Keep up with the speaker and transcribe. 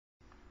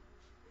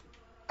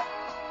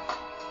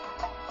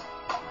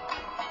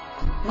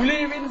We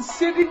live in the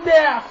city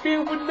now,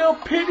 filled with no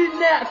pity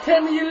now.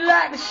 Tell me you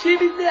like the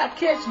shitty now.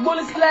 Catch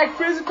bullets like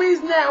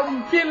frisbees now.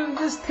 I'm feeling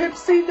this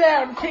tipsy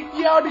now to take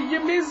you out of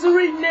your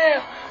misery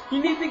now.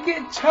 You need to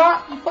get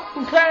chopped, you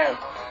fucking clown.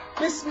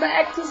 This is my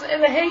actors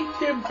and I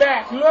hate them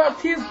back.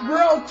 Loyalty is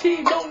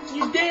royalty, don't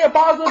you dare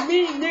bother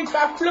me, nigga.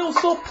 I flow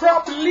so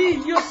properly.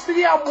 You'll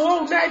see I'm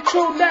whoa,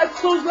 nitro, not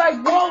close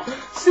like whoa.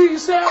 See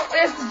yourself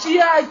as the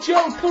G.I.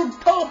 Joe, toe to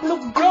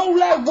toe, blow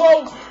like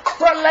whoa.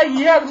 Front like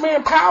you had a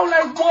man, power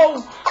like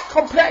whoa.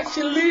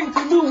 Complexion leading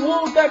to new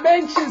world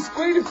dimensions.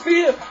 Greater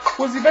fear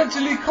was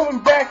eventually coming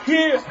back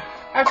here.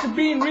 After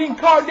being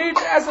reincarnated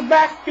as a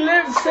back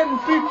 11, 7,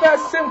 3, 5,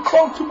 7,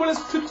 4, 2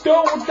 bullets to the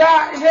door, will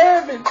die in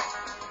heaven.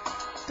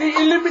 They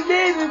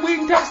eliminated, we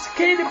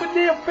intoxicated, but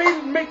they're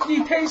faded, make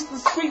you taste the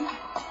sweet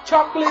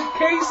chocolate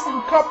case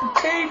and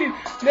complicated.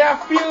 Now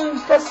feeling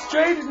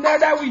frustrated, now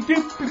that we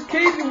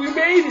duplicated, we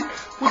made it.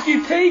 Would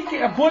you take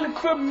it, a bullet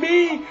for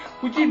me?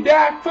 Would you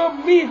die for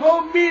me?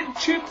 Hold me the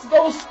chips,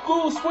 those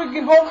schools,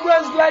 swinging home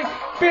runs like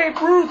Babe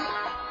Ruth.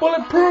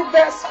 Bulletproof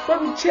vest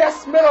from the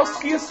chest, metal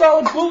ski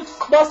solid boots,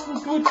 busting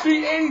through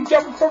 380,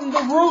 jumping from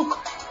the roof.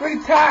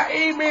 Retire,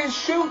 aim and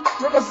shoot,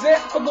 represent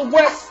for the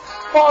West.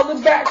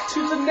 Falling back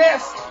to the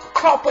nest.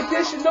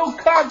 Competition, no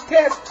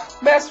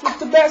contest. Mess with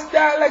the best,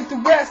 die like the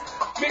rest.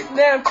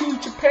 Vietnam to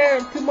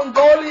Japan to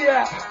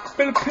Mongolia.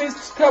 Philippines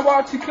to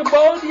Taiwan to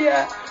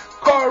Cambodia.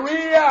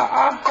 Korea,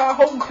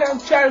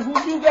 hometown China.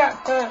 Who you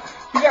got?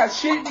 You got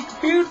shit in the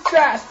computer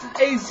size.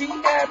 AZ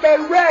app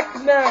and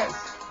recognize.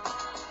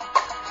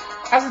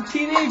 As a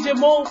teenager,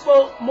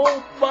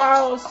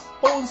 mobiles,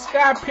 holding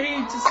sky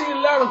page to see a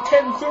lot of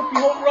Ken Griffey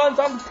home runs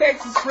on the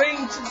Texas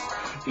ranges.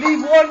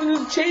 Leave one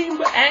in the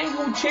chamber,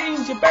 angle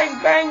change, you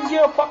bang bang,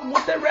 you're fucking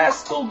with that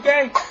rascal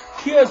gang.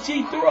 Kill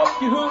G, throw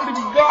up your hood if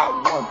you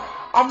got one.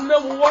 I'm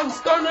 #1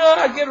 stunner,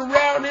 I get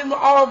around in my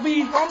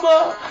RV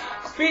Hummer.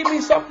 Feed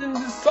me something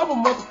this summer,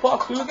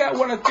 motherfucker, look at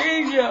what I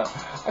gave ya.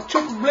 A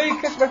triple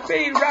blade, catch my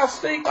fade, round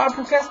snake, I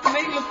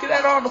procrastinate, looking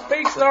at all the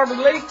fakes and all the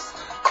lakes.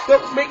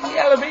 Don't make me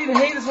elevate the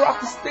haters,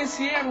 rock the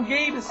Stacey and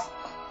Gators.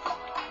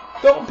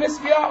 Don't piss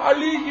me off, I'll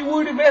leave you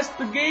with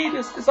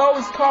investigators. It's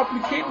always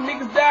complicated,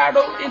 niggas die,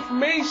 no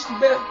information.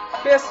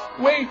 Best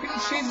way, 50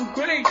 shades of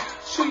gray.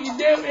 Shoot you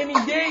down any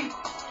day.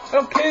 I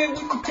don't care, we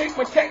can pick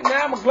my tech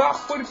now, I'm a Glock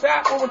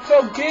 45 on a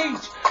 12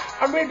 gauge.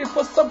 I'm ready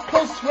for some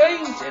close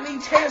range, and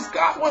each hand's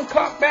got one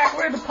cock back,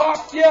 ready to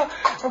pop, yeah.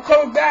 I'm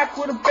coming back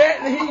with a bat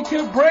and hit you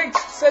to the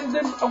brakes. Send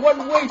them a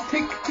one-way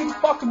ticket to the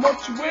fucking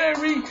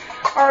mortuary.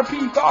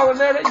 RP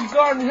calling out at your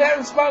garden,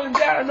 having smiling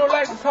down. I know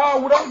life is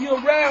hard without you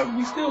around.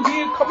 We still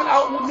here, coming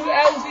out with new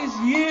albums this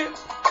year.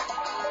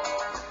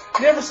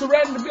 Never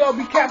surrender, we all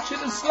be captured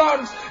and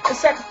slaughtered and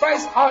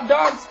sacrifice our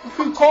daughters for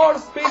few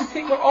quarters. Baby,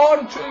 take on all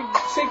the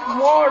sacred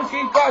water.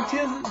 Gave God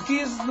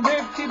Jesus the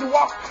liberty to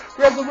walk,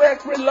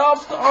 resurrect, red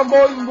lobster on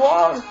boiling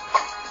water.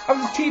 I'm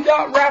the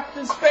T-Dot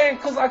rapping in Spain,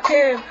 cause I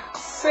can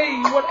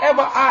say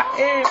whatever I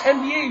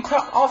am. NBA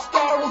top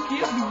all-star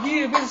rookie of the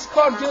year. Vince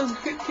Carter, just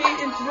 15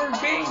 introvert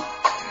being.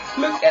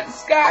 Look at the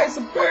sky, it's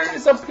a bird,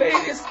 it's a plane,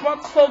 it's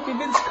motherfucking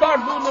Vince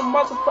Carter doing the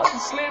motherfucking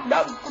slam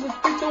dunk from the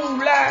free throw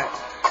line.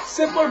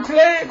 Simple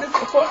plan, this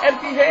is for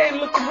empty hand,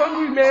 looking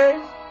hungry,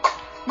 man.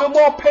 No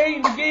more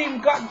pain, the game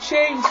got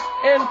changed,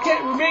 and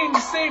can't remain the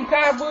same.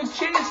 Time will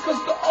change,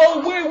 cause the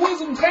old way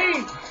wasn't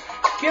pain.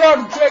 Get out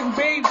of dragon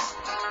babes,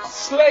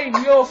 slave,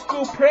 the old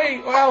school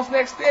pray, or else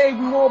next day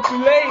we won't be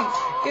lame.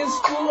 In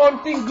school,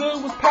 only thing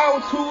good was power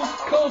tools,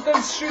 clothes on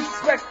the streets,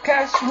 respect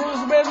cash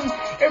rules, man,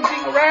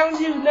 everything around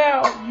you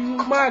now. You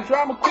my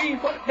drama queen,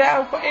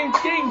 down for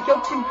anything,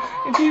 jumping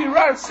into the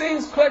right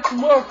scenes, collecting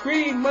more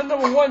green. My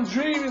 #1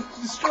 dream is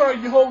to destroy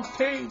your whole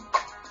team.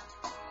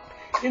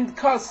 In the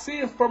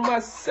Coliseum from my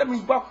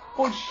semi-buck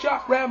for the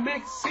shot round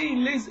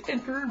magazine, laser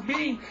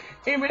intervene,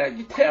 aiming at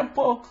your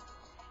temple.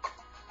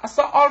 I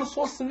saw Arnold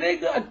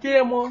Schwarzenegger, a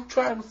demo,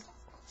 trying to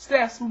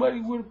stab somebody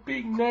with a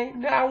big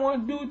name. Now I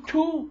want to do it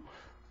too.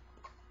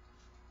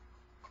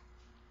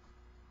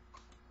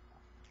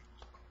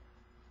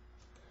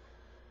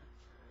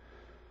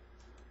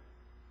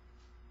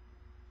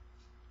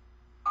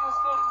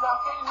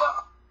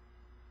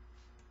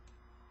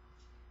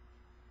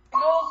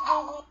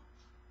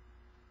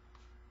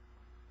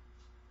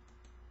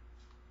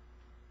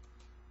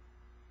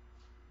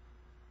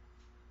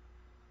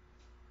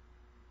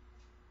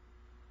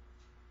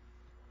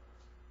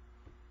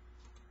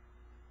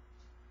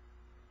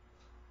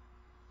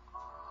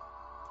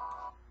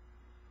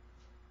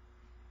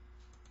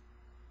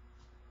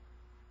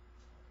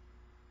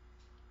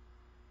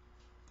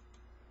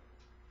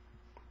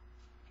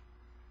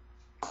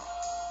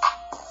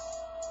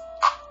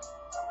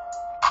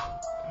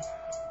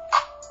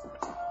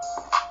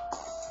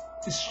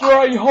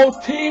 Destroy your whole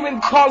team in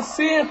the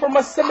Coliseum from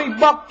a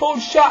semi-buck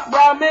Photoshop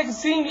round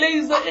magazine,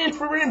 laser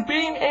infrared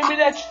beam aiming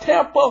at your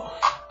temple.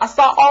 I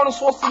saw Arnold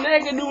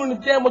Schwarzenegger doing the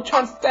demo,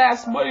 trying to stab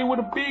somebody with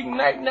a big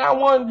knife. Now I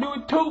want to do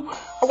it too.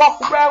 I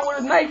walk around with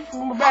a knife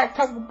in my back,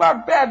 talking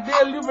about bad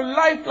day, living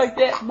life like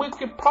that.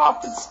 Wicked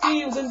prophet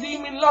schemes and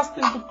demon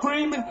lusting for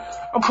creaming.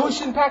 I'm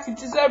pushing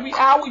packages every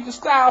hour, your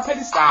style,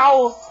 petty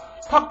style.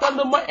 Tucked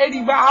under my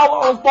Eddie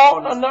Vowel. I was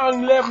born on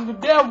 9/11. The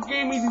devil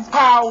gave me these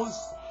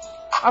powers.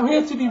 I'm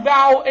here to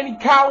devour any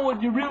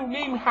coward, your real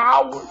name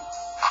Howard.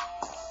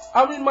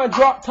 I'm in my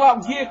drop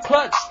top gear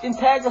clutch,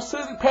 Integra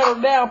City pedal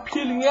down,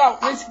 peeling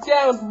out, racing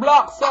down the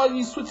block, saw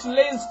you switching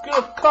lanes,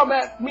 girl, come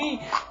at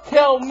me,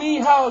 tell me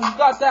how you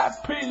got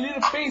that pretty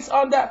little face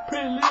on that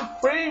pretty little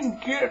frame,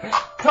 girl.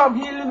 Come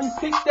here, let me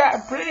pick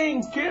that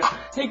brain, girl.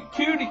 Hey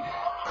cutie,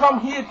 come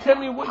here, tell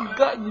me what you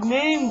got, your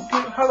name,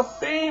 girl, Hall of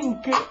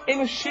Fame, girl. Ain't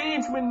no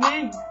shame for my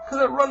name, cause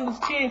I run this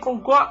game from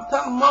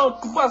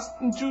Guantanamo to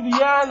Boston,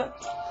 Juliana.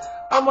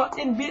 I'm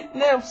in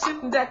Vietnam,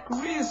 sitting that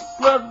Korea's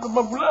blood of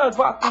my blood.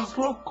 Rock those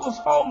locals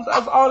homes,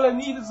 that's all I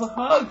need is a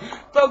hug.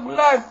 Thug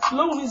life,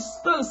 lonely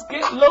thugs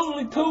get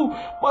lonely too.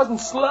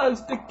 Wasn't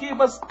slugs that give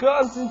us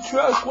guns and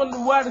drugs. Wonder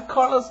why they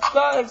call us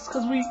thugs,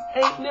 cause we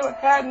ain't never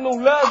had no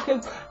love.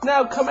 Cause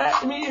now come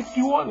at me if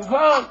you want a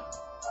hug.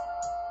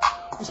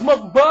 We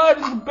smoke bud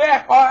in the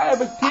back, all I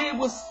ever did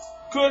was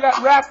good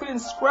at rapping and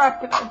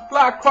scrapping. I'd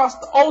fly across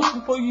the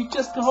ocean for you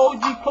just to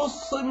hold you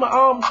close in my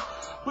arms.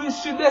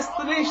 Reach your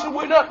destination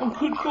where nothing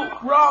could go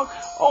wrong.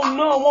 Oh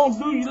no, I won't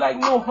do you like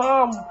no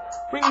harm.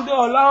 Ring the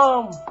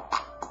alarm.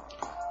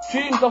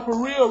 Dreams are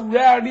for real,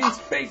 reality is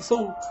fake,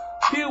 so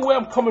feel where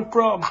I'm coming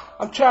from.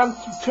 I'm trying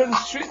to turn the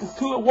street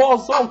into a war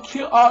zone,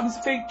 kill all these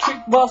fake trick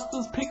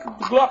busters, pick up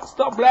the Glock,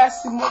 start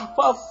blasting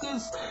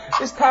motherfuckers.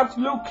 It's time to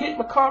locate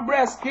my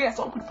comrades, gas,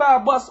 open fire,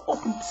 bust,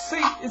 open the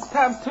safe. It's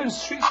time to turn the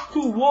streets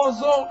to a war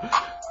zone.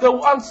 The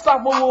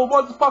unstoppable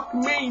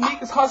motherfucking me,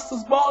 niggas,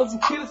 hustlers, ballers,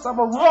 and killers.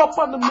 I'ma roll up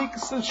on the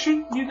niggas and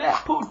shoot you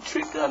that, pull the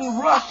trigger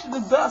and rush in the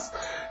dust.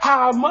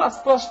 How I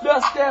must flush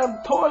dust down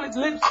the toilet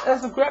lips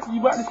as I grab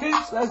you by the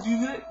hips. As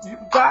you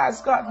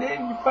guys,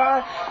 goddamn, you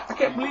fine. I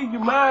can't believe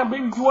you're mine,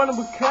 baby, you one of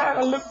a kind.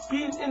 I look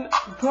being in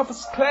the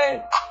toughest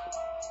clan.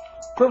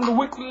 From the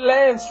wicked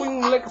land,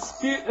 swinging like a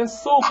spirit and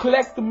soul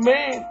collector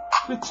man.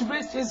 Rich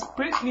is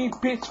Britney,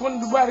 bitch,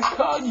 wonder why they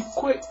call you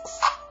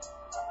quicks.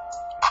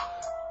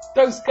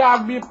 There's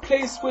gotta be a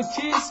place where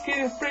Jesus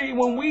getting free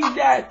when we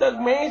die. Thug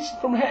mansion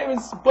from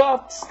heavens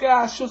above the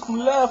sky. Show some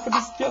love for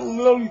this young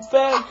lonely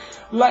thug.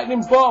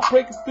 Lightning ball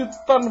breaking through the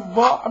thunder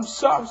vault. I'm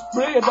sharp as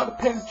bread about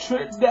to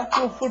penetrate death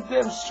row for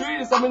them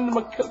streets. I'm in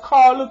my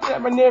car looking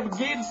at my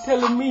navigator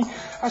telling me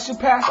I should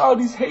pass all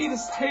these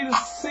haters. Haters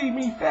see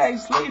me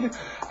fags later.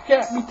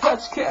 Can't be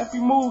touched, can't be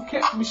moved,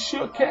 can't be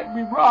shook, can't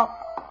be rocked.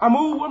 I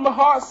move when my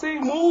heart say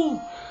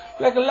move.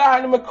 Like a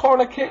lion in my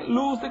corner, can't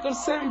lose. They're gonna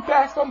send me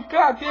back on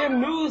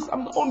goddamn news.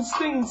 I'm the only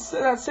thing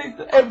that I say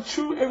that every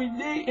true every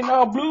day in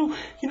all blue.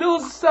 He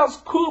knows it sounds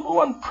cool, but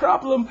one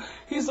problem,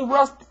 he's a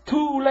rusty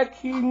tool. Like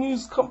he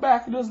needs to come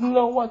back, he doesn't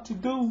know what to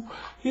do.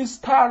 He's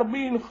tired of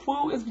being a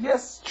fool. It's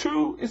yes, it's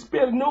true. It's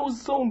barely knows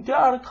his own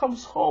daughter.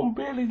 Comes home,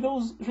 barely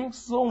knows,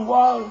 drinks his own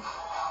water.